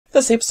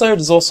This episode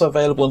is also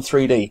available in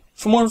 3D.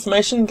 For more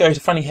information, go to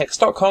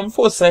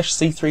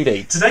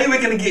funnyhacks.com/C3D. Today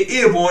we're going to get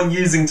airborne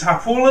using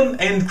tarpaulin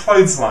and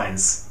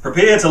clotheslines.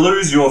 Prepare to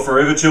lose your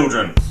forever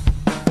children.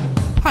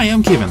 Hi,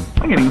 I'm Kevin.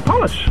 I'm getting the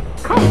polish.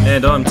 Cool.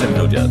 And I'm Tim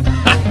Hildyard.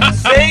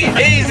 See?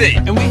 Easy!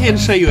 And we're here to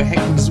show you a hack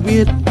that is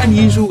weird,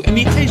 unusual, and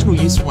the occasional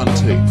useful one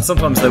too.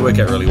 Sometimes they work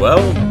out really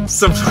well.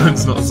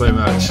 Sometimes not so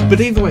much.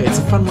 But either way, it's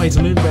a fun way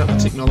to learn about the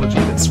technology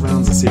that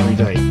surrounds us every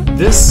day.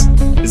 This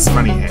is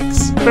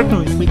FunnyHacks. That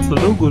noise makes the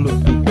logo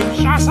look big.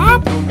 Shut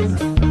up!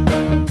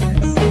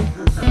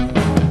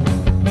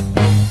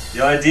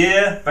 The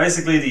idea,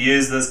 basically to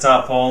use this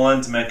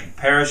tarpaulin to make a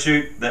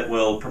parachute that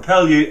will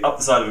propel you up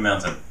the side of a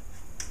mountain.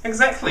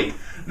 Exactly.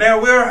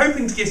 Now we were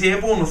hoping to get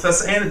airborne with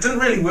this, and it didn't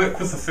really work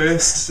with the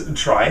first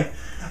try.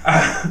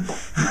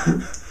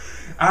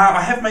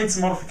 I have made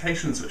some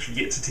modifications which we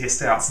get to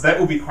test out, so that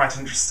will be quite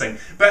interesting.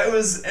 But it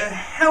was a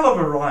hell of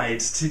a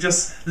ride to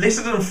just let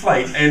it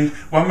inflate, and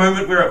one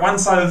moment we're at one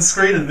side of the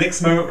screen and the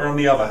next moment we're on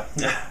the other.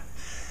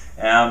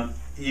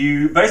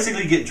 You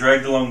basically get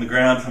dragged along the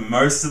ground for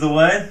most of the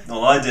way.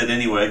 Well, I did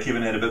anyway.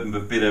 Kevin had a bit of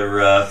a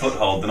better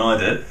foothold than I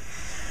did.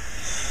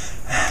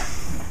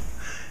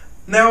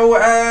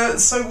 Now,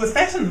 so with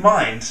that in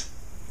mind,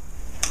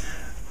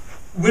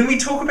 when we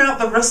talk about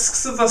the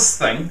risks of this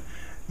thing,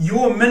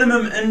 your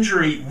minimum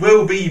injury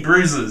will be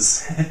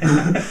bruises.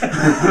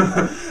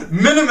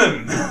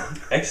 Minimum!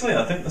 Actually,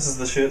 I think this is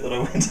the shirt that I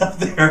went up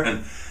there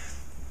in.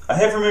 I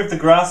have removed the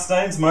grass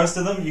stains, most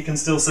of them. You can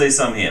still see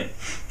some here.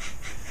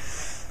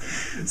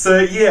 So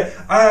yeah,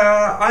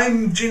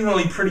 I'm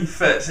generally pretty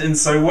fit, and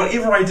so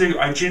whatever I do,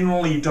 I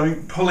generally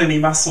don't pull any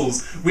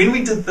muscles. When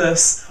we did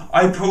this,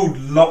 I pulled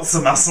lots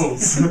of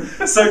muscles.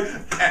 So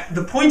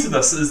the point of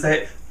this is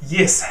that,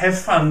 yes, have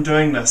fun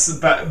doing this,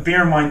 but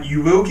bear in mind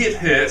you will get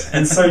hurt,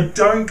 and so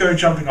don't go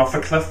jumping off a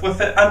cliff with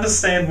it.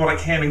 Understand what I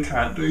can and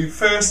can't do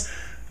first.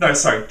 No,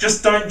 sorry,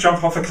 just don't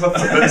jump off a cliff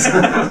with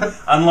it.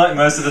 Unlike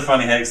most of the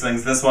FunnyHacks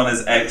things, this one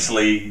is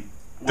actually,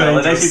 well,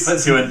 it actually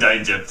puts you in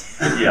danger.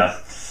 Yeah.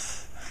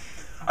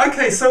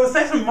 Okay, so with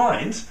that in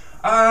mind,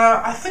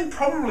 I think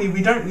probably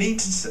we don't need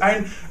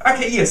to...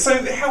 okay, yeah,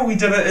 so how we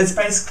did it is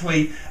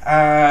basically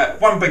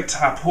one big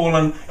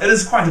tarpaulin. It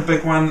is quite a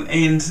big one,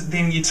 and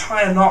then you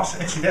tie a knot.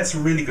 Actually, that's a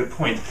really good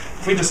point.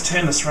 If we just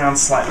turn this around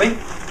slightly.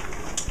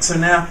 So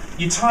now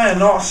you tie a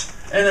knot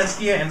in it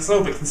here, and it's a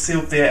little bit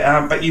concealed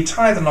there, but you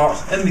tie the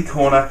knot in the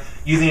corner,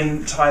 you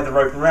then tie the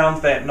rope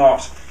around that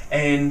knot,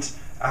 and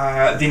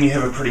then you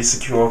have a pretty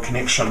secure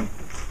connection.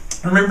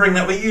 Remembering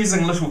that we're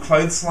using little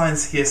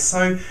clotheslines here,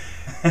 so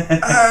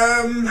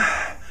yeah,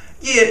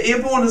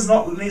 airborne is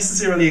not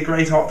necessarily a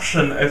great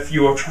option if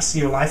you're trusting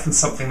your life in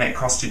something that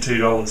cost you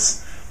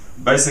 $2.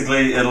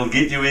 Basically, it'll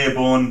get you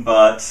airborne,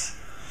 but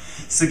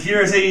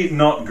security,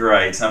 not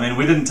great. I mean,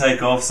 we didn't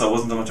take off, so it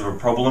wasn't too much of a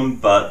problem,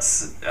 but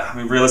I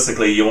mean,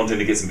 realistically, you're wanting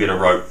to get some better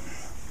rope.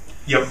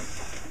 Yep.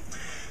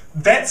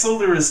 That's all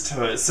there is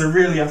to it, so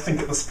really I think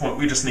at this point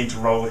we just need to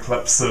roll the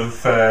clips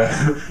of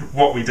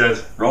what we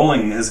did.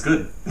 Rolling is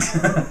good.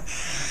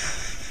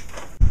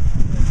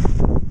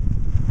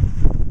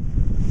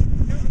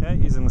 Okay,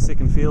 using the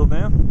second field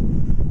now.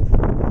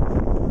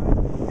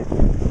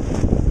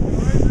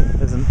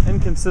 It's an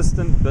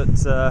inconsistent but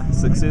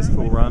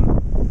successful run.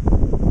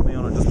 Me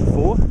on it just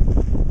before.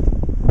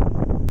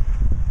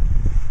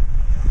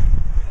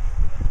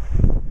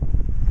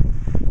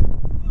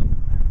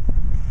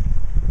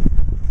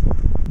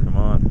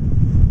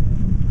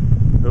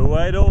 Who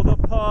ate all the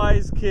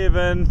pies,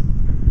 Kevin?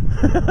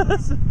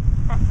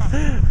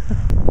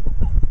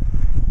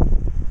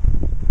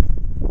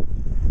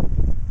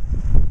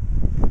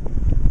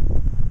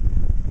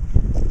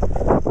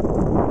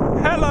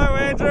 Hello,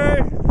 Andrew!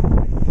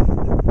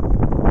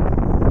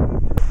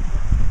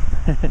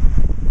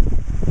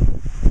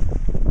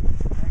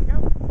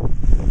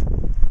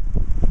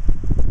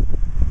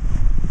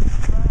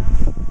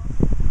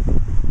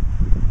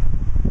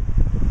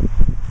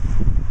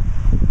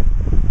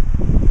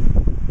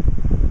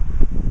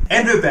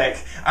 And we're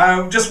back.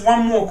 Just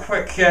one more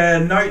quick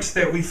note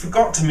that we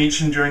forgot to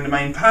mention during the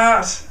main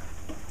part.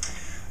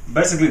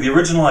 Basically, the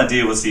original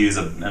idea was to use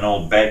an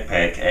old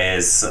backpack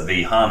as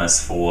the harness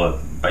for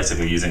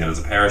basically using it as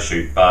a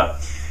parachute,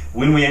 but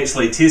when we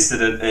actually tested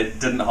it, it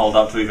didn't hold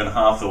up to even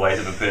half the weight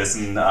of a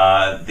person.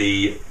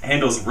 The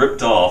handles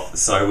ripped off,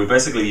 so we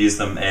basically used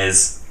them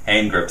as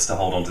hand grips to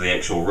hold onto the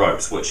actual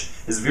ropes, which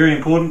is very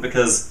important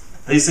because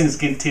these things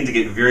can tend to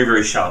get very,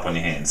 very sharp on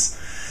your hands.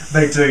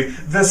 They do.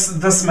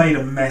 This made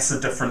a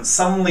massive difference.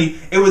 Suddenly,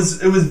 it was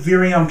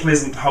very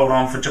unpleasant to hold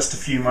on for just a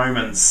few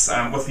moments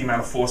with the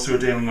amount of force we were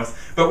dealing with.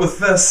 But with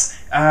this,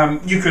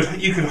 you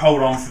could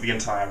hold on for the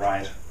entire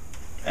ride.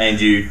 And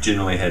you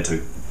generally had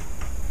to.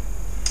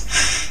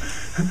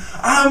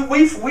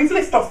 We've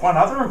left off one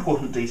other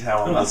important detail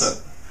on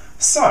this.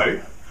 So,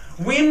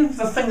 when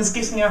the thing is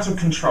getting out of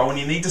control and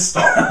you need to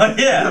stop,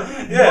 yeah.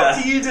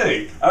 what do you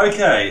do?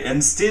 Okay,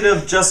 instead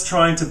of just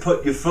trying to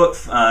put your foot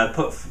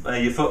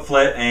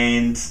flat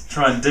and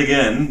try and dig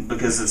in,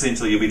 because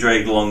essentially you'll be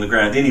dragged along the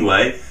ground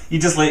anyway, you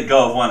just let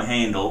go of one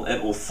handle,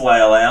 it will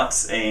flail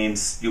out, and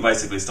you'll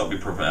basically stop your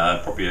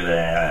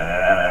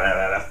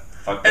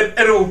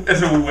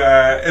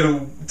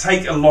It'll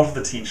take a lot of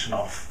the tension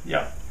off.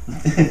 Yeah.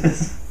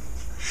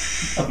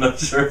 I'm not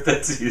sure if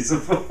that's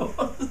useful.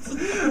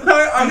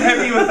 No, I'm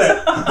happy with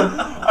that.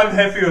 I'm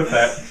happy with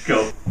that.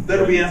 Cool.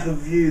 That'll be out of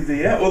view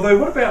there. Although,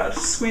 what about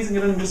squeezing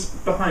it in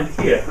just behind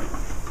here?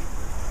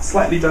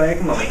 Slightly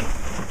diagonally.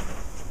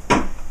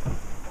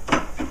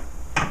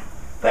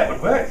 That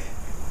would work.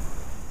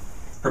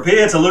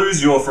 Prepare to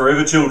lose your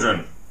forever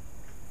children.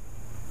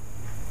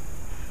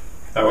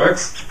 That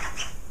works.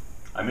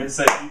 I meant to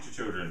say future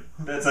children.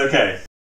 That's okay.